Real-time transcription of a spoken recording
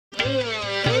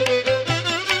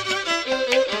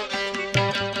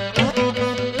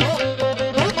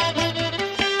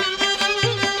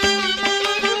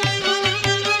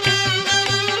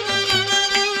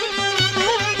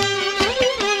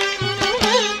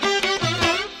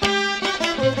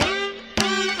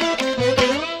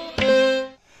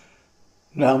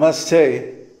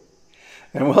Namaste,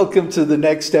 and welcome to the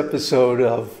next episode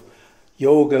of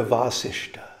Yoga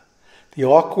Vasishta, the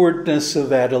awkwardness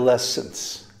of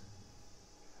adolescence.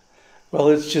 Well,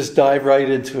 let's just dive right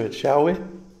into it, shall we?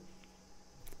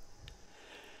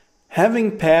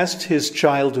 Having passed his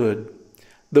childhood,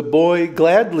 the boy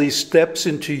gladly steps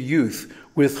into youth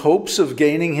with hopes of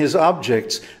gaining his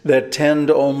objects that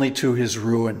tend only to his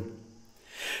ruin.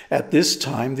 At this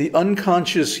time, the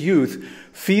unconscious youth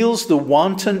feels the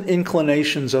wanton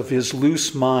inclinations of his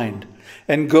loose mind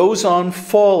and goes on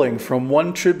falling from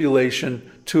one tribulation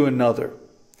to another.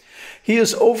 He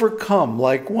is overcome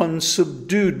like one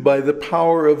subdued by the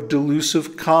power of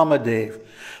delusive Kāmadeva,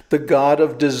 the god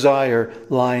of desire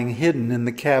lying hidden in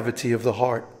the cavity of the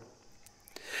heart.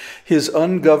 His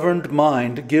ungoverned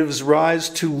mind gives rise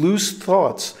to loose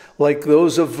thoughts like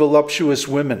those of voluptuous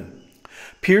women,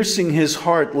 piercing his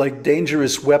heart like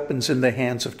dangerous weapons in the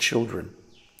hands of children.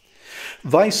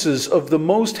 Vices of the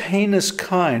most heinous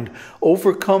kind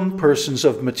overcome persons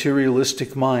of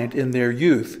materialistic mind in their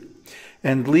youth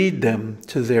and lead them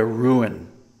to their ruin.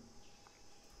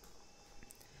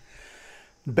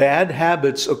 Bad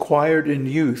habits acquired in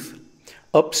youth,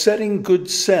 upsetting good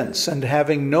sense and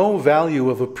having no value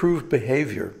of approved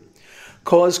behavior,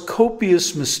 cause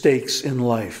copious mistakes in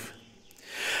life.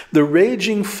 The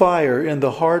raging fire in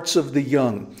the hearts of the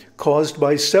young, caused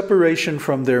by separation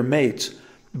from their mates,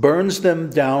 burns them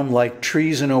down like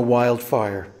trees in a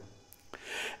wildfire.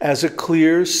 As a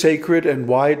clear, sacred, and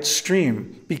wide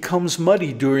stream becomes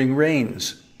muddy during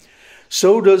rains,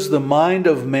 so does the mind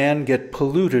of man get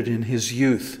polluted in his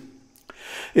youth.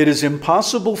 It is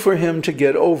impossible for him to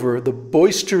get over the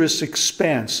boisterous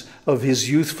expanse of his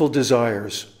youthful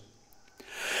desires.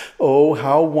 Oh,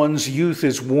 how one's youth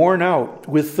is worn out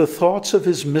with the thoughts of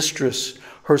his mistress,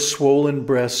 her swollen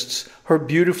breasts, her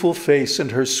beautiful face,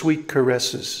 and her sweet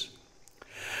caresses.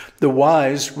 The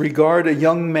wise regard a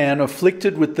young man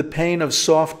afflicted with the pain of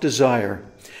soft desire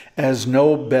as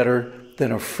no better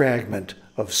than a fragment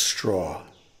of straw.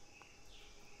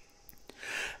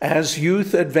 As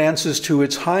youth advances to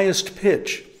its highest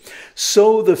pitch,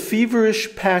 so the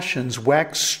feverish passions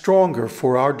wax stronger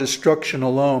for our destruction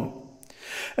alone.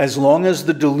 As long as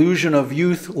the delusion of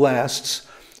youth lasts,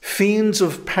 fiends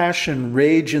of passion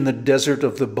rage in the desert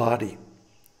of the body.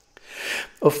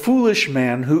 A foolish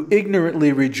man who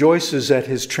ignorantly rejoices at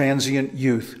his transient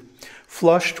youth,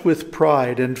 flushed with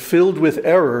pride and filled with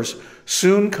errors,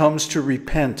 soon comes to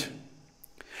repent.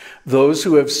 Those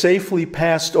who have safely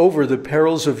passed over the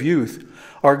perils of youth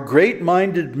are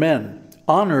great-minded men,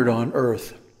 honored on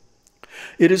earth.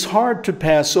 It is hard to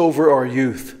pass over our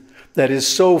youth that is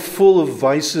so full of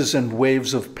vices and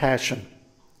waves of passion.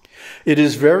 It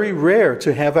is very rare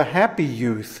to have a happy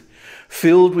youth,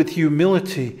 filled with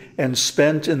humility and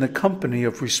spent in the company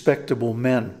of respectable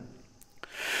men.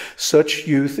 Such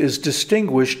youth is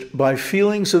distinguished by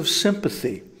feelings of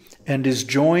sympathy and is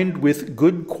joined with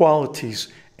good qualities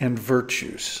and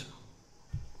virtues.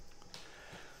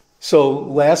 So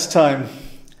last time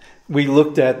we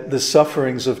looked at the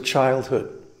sufferings of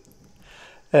childhood.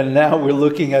 And now we're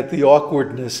looking at the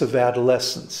awkwardness of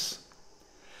adolescence.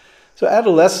 So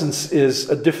adolescence is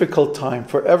a difficult time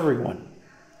for everyone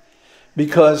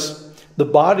because the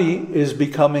body is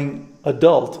becoming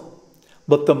adult,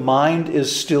 but the mind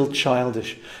is still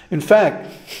childish. In fact,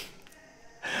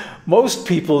 most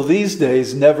people these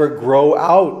days never grow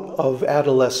out of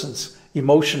adolescence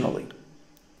emotionally.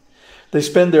 They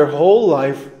spend their whole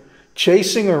life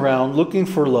chasing around looking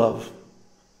for love.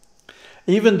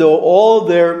 Even though all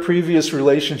their previous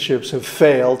relationships have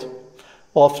failed,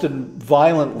 often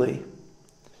violently,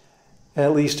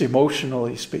 at least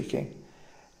emotionally speaking,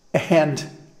 and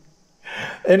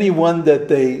anyone that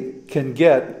they can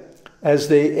get as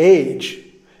they age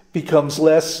becomes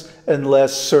less and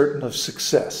less certain of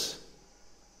success.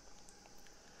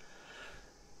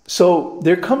 So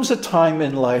there comes a time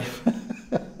in life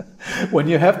when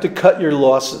you have to cut your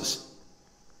losses.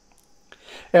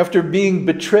 After being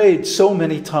betrayed so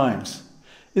many times,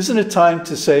 isn't it time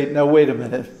to say, now wait a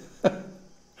minute,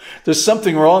 there's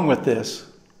something wrong with this.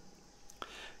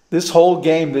 This whole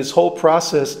game, this whole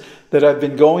process that I've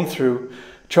been going through,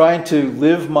 trying to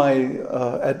live my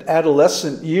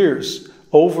adolescent years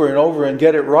over and over and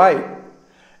get it right,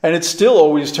 and it still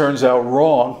always turns out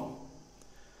wrong.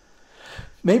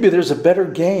 Maybe there's a better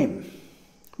game.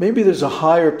 Maybe there's a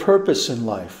higher purpose in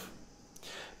life.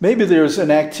 Maybe there's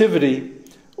an activity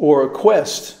or a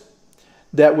quest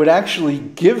that would actually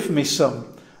give me some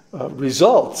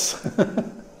results.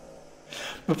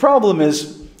 The problem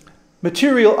is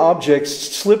material objects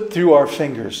slip through our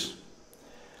fingers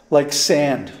like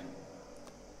sand.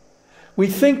 We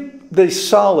think they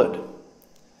solid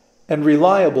and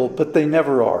reliable, but they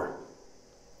never are.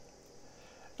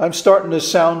 I'm starting to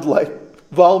sound like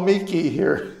Valmiki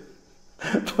here,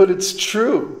 but it's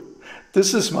true.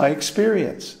 This is my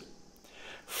experience.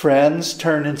 Friends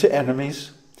turn into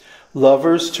enemies.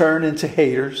 Lovers turn into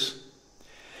haters.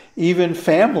 Even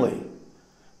family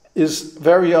is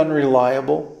very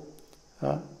unreliable.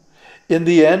 In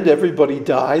the end, everybody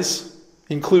dies,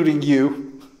 including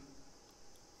you.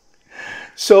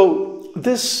 So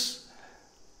this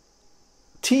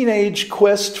teenage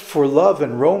quest for love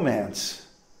and romance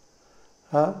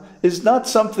is not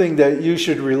something that you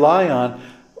should rely on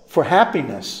for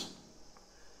happiness.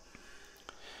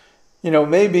 You know,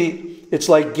 maybe it's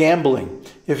like gambling.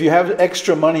 If you have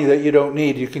extra money that you don't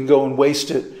need, you can go and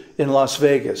waste it in Las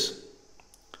Vegas.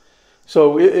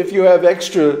 So if you have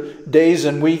extra days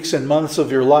and weeks and months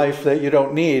of your life that you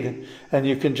don't need and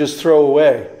you can just throw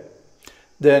away,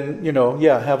 then, you know,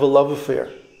 yeah, have a love affair.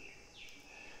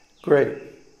 Great.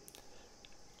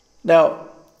 Now,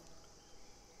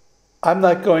 I'm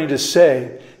not going to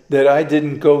say that I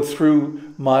didn't go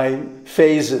through my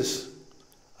phases.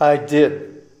 I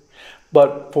did.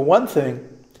 But for one thing,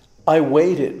 I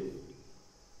waited.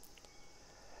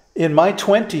 In my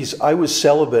 20s, I was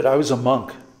celibate. I was a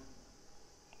monk.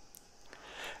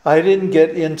 I didn't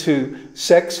get into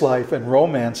sex life and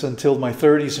romance until my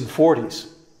 30s and 40s.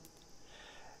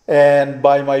 And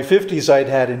by my 50s, I'd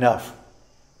had enough.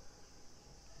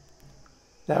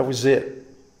 That was it.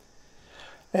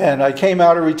 And I came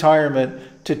out of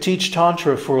retirement to teach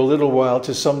Tantra for a little while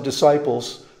to some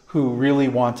disciples who really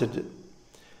wanted it.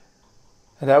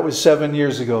 And that was 7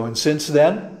 years ago. And since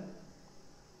then,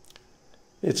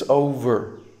 it's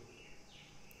over.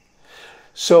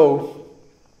 So,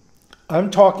 I'm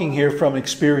talking here from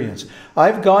experience.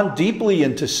 I've gone deeply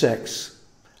into sex.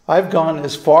 I've gone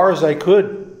as far as I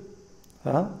could.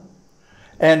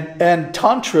 And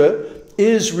Tantra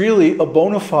is really a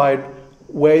bona fide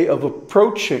way of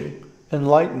approaching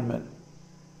enlightenment.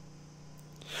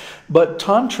 But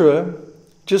Tantra,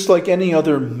 just like any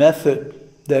other method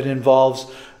that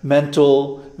involves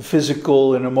mental,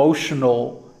 physical, and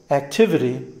emotional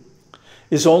activity,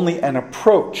 is only an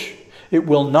approach. It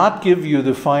will not give you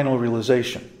the final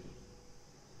realization.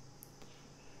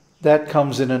 That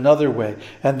comes in another way.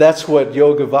 And that's what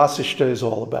Yoga Vasishta is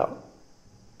all about.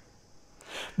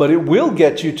 But it will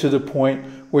get you to the point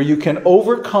where you can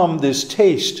overcome this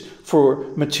taste for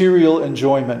material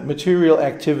enjoyment, material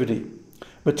activity,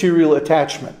 material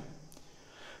attachment.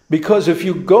 Because if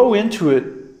you go into it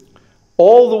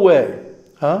all the way,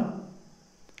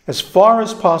 as far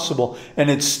as possible, and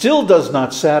it still does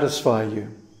not satisfy you,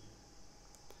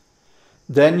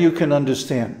 then you can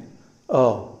understand,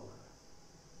 oh,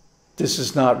 this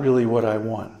is not really what I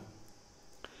want.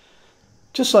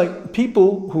 Just like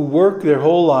people who work their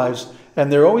whole lives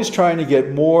and they're always trying to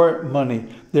get more money.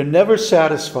 They're never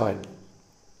satisfied.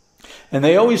 And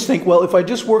they always think, well, if I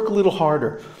just work a little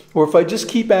harder, or if I just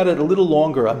keep at it a little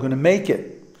longer, I'm going to make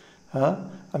it.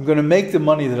 I'm going to make the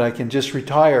money that I can just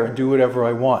retire and do whatever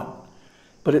I want.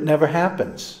 But it never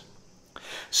happens.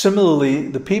 Similarly,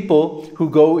 the people who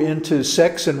go into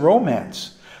sex and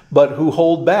romance, but who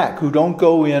hold back, who don't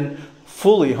go in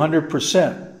fully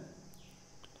 100%,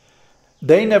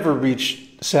 they never reach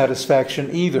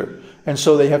satisfaction either. And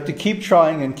so they have to keep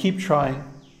trying and keep trying.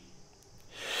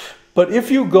 But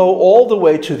if you go all the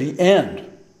way to the end,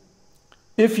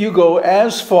 if you go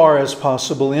as far as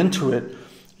possible into it,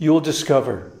 you'll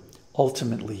discover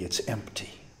ultimately it's empty.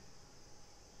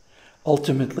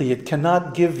 Ultimately, it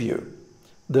cannot give you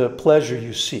the pleasure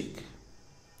you seek.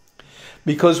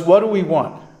 Because what do we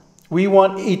want? We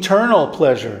want eternal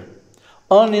pleasure,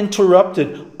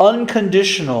 uninterrupted,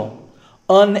 unconditional,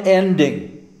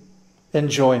 unending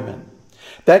enjoyment.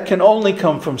 That can only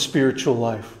come from spiritual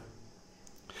life.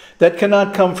 That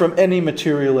cannot come from any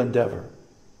material endeavor.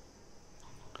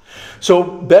 So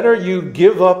better you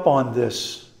give up on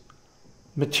this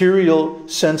material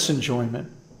sense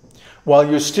enjoyment while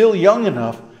you're still young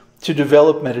enough to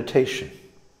develop meditation.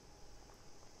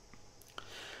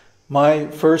 My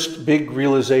first big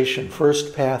realization,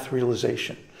 first path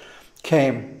realization,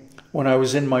 came when I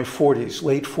was in my 40s,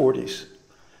 late 40s,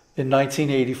 in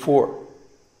 1984.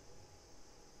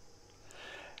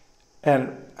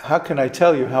 And how can I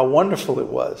tell you how wonderful it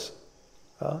was?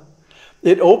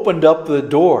 It opened up the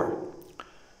door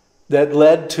that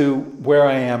led to where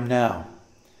I am now,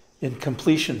 in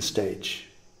completion stage.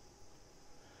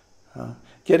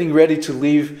 Getting ready to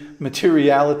leave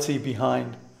materiality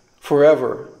behind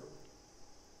forever.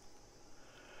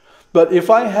 But if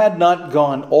I had not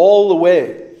gone all the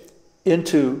way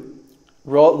into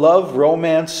love,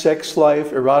 romance, sex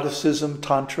life, eroticism,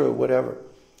 tantra, whatever,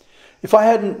 if I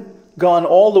hadn't gone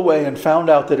all the way and found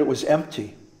out that it was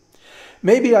empty,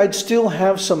 maybe I'd still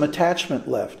have some attachment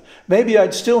left. Maybe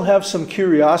I'd still have some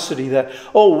curiosity that,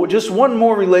 oh, just one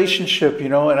more relationship,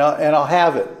 and I'll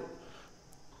have it.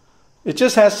 It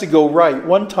just has to go right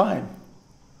one time.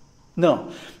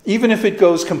 No, even if it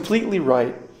goes completely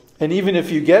right, and even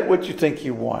if you get what you think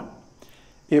you want,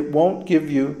 it won't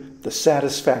give you the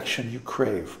satisfaction you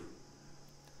crave.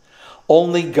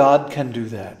 Only God can do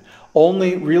that.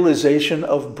 Only realization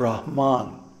of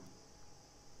Brahman.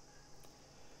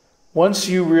 Once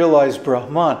you realize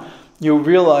Brahman, you'll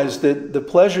realize that the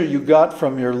pleasure you got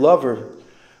from your lover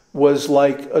was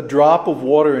like a drop of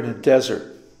water in a desert.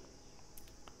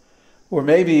 Or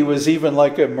maybe it was even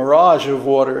like a mirage of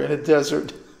water in a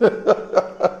desert.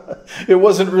 It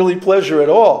wasn't really pleasure at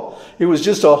all. It was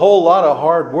just a whole lot of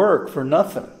hard work for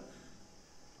nothing.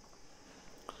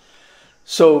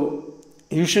 So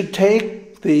you should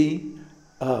take the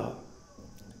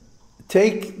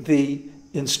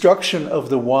instruction of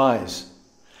the wise,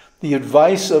 the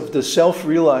advice of the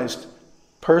self-realized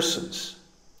persons.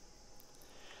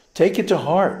 Take it to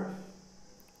heart.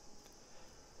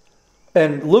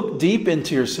 And look deep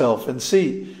into yourself and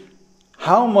see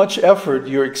how much effort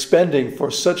you're expending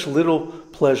for such little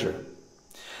pleasure.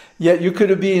 Yet you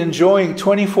could be enjoying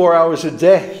 24 hours a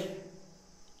day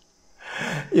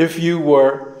if you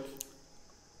were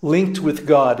linked with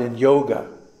God in yoga.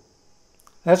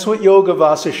 That's what Yoga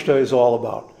Vasishta is all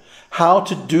about. How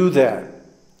to do that.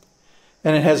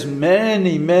 And it has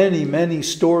many, many, many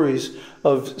stories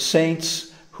of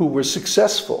saints who were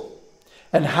successful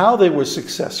and how they were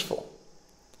successful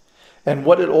and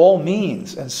what it all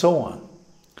means and so on.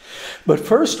 But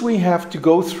first we have to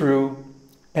go through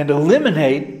and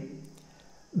eliminate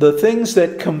the things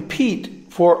that compete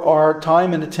for our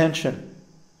time and attention.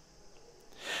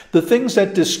 The things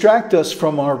that distract us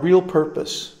from our real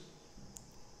purpose.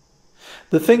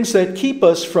 The things that keep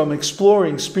us from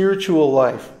exploring spiritual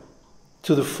life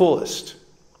to the fullest.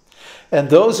 And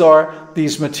those are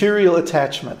these material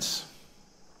attachments.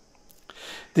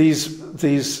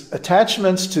 These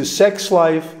attachments to sex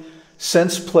life,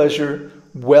 sense pleasure,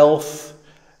 wealth,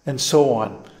 and so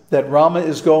on, that Rama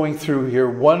is going through here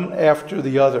one after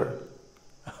the other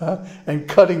and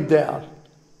cutting down.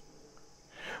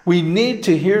 We need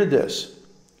to hear this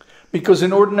because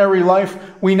in ordinary life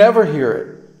we never hear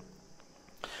it.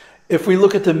 If we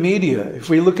look at the media, if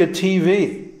we look at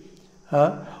TV,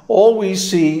 all we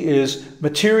see is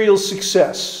material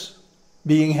success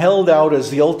being held out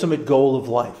as the ultimate goal of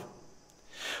life.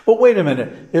 But wait a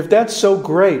minute, if that's so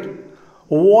great,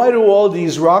 why do all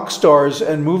these rock stars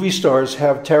and movie stars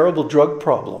have terrible drug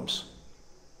problems?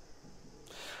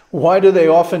 Why do they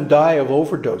often die of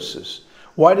overdoses?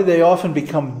 Why do they often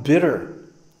become bitter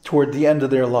toward the end of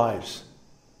their lives?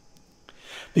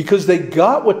 Because they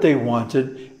got what they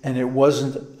wanted and it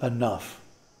wasn't enough.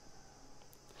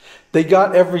 They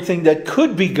got everything that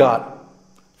could be got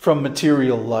from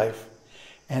material life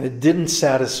and it didn't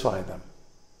satisfy them.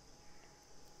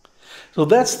 So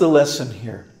that's the lesson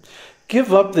here.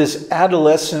 Give up this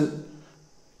adolescent,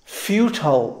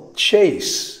 futile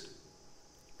chase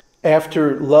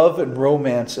after love and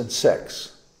romance and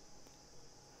sex.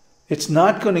 It's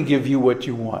not going to give you what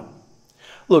you want.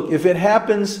 Look, if it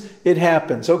happens, it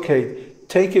happens. Okay,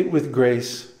 take it with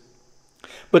grace.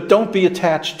 But don't be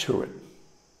attached to it.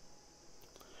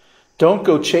 Don't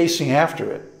go chasing after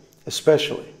it,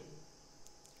 especially.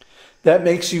 That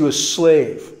makes you a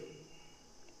slave.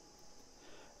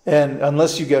 And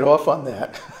unless you get off on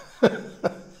that,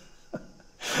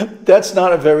 that's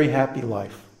not a very happy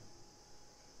life.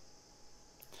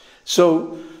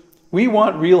 So we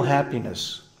want real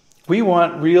happiness. We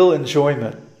want real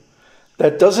enjoyment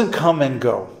that doesn't come and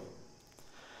go,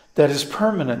 that is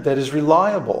permanent, that is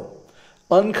reliable,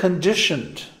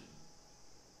 unconditioned.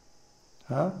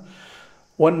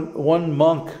 One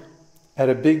monk at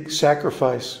a big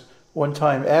sacrifice one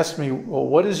time asked me, well,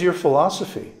 what is your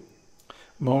philosophy?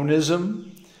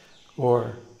 Monism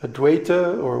or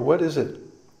Advaita or what is it?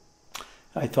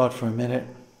 I thought for a minute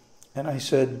and I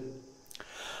said,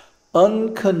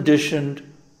 unconditioned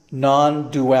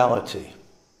non-duality.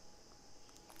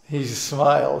 He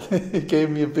smiled. He gave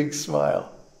me a big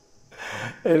smile.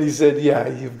 And he said, yeah,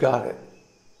 you've got it.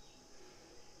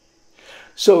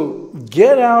 So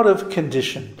get out of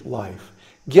conditioned life.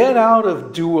 Get out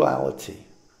of duality.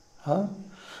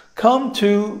 Come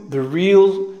to the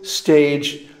real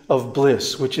stage of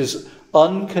bliss, which is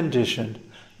unconditioned,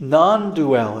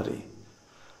 non-duality,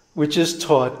 which is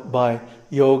taught by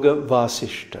Yoga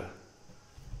Vasishta.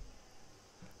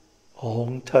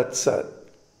 Om Tat Sat.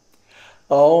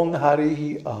 Om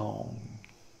Harihi Om.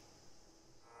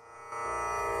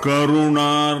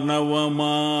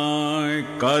 கருணார்ணவமாய்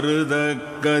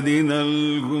கருதக்கதி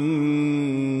நல்கும்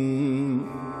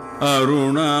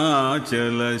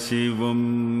அருணாச்சல சிவம்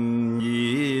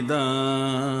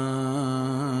ஈதான்